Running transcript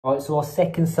Right, so our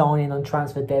second signing on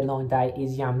transfer deadline day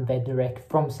is Jan Bednarek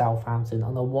from Southampton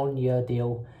on a 1-year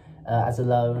deal as a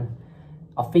loan.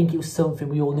 I think it was something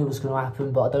we all knew was going to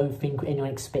happen, but I don't think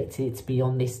anyone expected it to be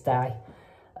on this day.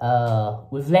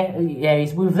 We've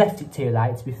left it too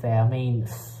late, to be fair. I mean,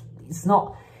 it's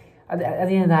not, at the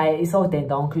end of the day, it's like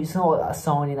dead on, because it's not a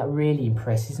signing that really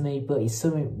impresses me, but it's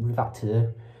something we've had to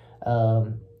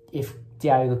do. If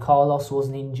Diego Carlos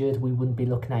wasn't injured, we wouldn't be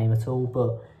looking at him at all,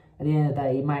 but at the end of the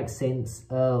day, it makes sense.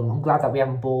 I'm glad that we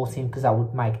haven't bought him, because that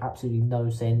would make absolutely no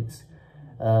sense.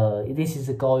 This is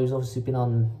a guy who's obviously been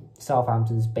on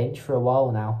Southampton's bench for a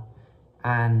while now.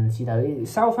 And, you know,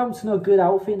 Southampton are a good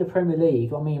outfit in the Premier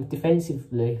League. I mean,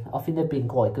 defensively, I think they've been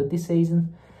quite good this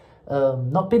season.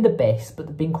 Not been the best, but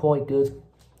they've been quite good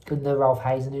under Ralph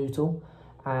Hasenhüttl.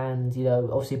 And, you know,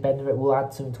 obviously Bednarek will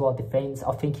add something to our defence.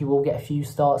 I think he will get a few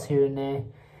starts here and there.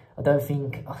 I don't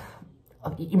think...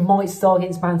 He might start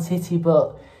against Man City,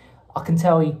 but I can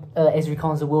tell you Ezri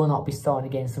Konsa will not be starting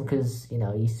against them, because, you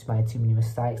know, he's made too many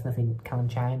mistakes. And I think Callum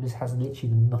Chambers has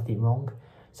literally nothing wrong.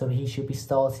 So he should be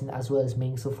starting as well as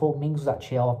Mings. So I thought Mings was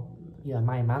actually our, you know,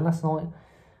 main man last night.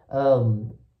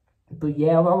 But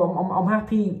yeah, I'm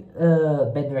happy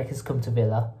Bednarek has come to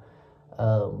Villa.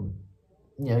 You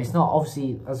know, it's not,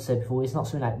 obviously, as I said before, it's not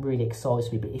something that really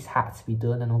excites me, but it's had to be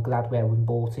done, and I'm glad we haven't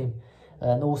bought him.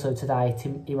 And also today,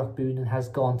 Tim Irakbunen has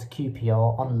gone to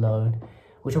QPR on loan,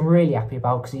 which I'm really happy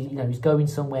about, because you know, he's going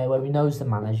somewhere where he knows the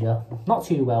manager, not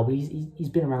too well, but he's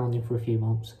been around him for a few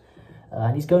months,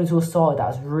 and he's going to a side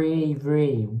that's really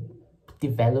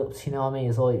developed. You know what I mean?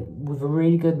 It's like with a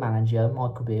really good manager,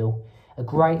 Michael Beale, a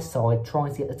great side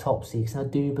trying to get the top 6, and I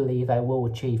do believe they will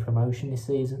achieve promotion this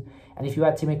season. And if you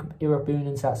add Tim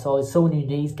Irakbunen to that side, someone who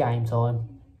needs game time,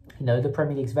 you know, the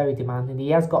Premier League's very demanding. He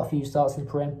has got a few starts in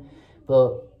the Prem,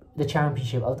 but the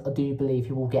Championship, I do believe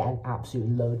he will get an absolute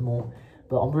load more.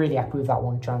 But I'm really happy with that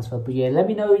one transfer. But yeah, let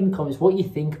me know in the comments what you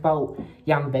think about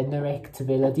Jan Bednarek to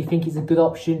Villa. Do you think he's a good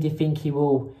option? Do you think he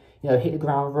will, you know, hit the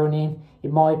ground running?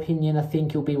 In my opinion, I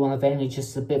think he'll be one of them. He's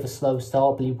just a bit of a slow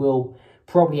start, but he will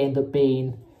probably end up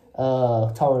being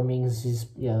Tyrone Mings'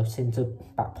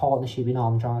 centre-back partnership, you know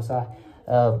what I'm trying to say.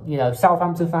 You know,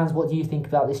 Southampton fans, what do you think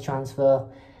about this transfer?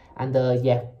 And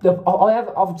yeah,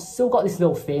 I've still got this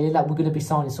little feeling that we're going to be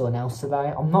signing someone else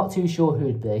today. I'm not too sure who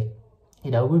it'd be. You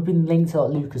know, we've been linked to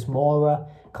like Lucas Moura,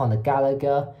 Conor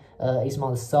Gallagher,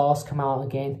 Ismail Sarr's come out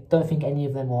again. Don't think any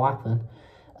of them will happen.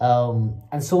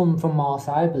 And someone from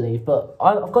Marseille, I believe. But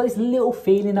I've got this little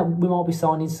feeling that we might be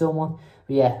signing someone.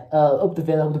 But yeah, up the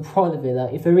Villa, the pride of the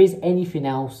Villa. If there is anything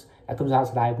else that comes out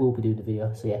today, we'll be doing the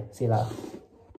video. So yeah, see you later.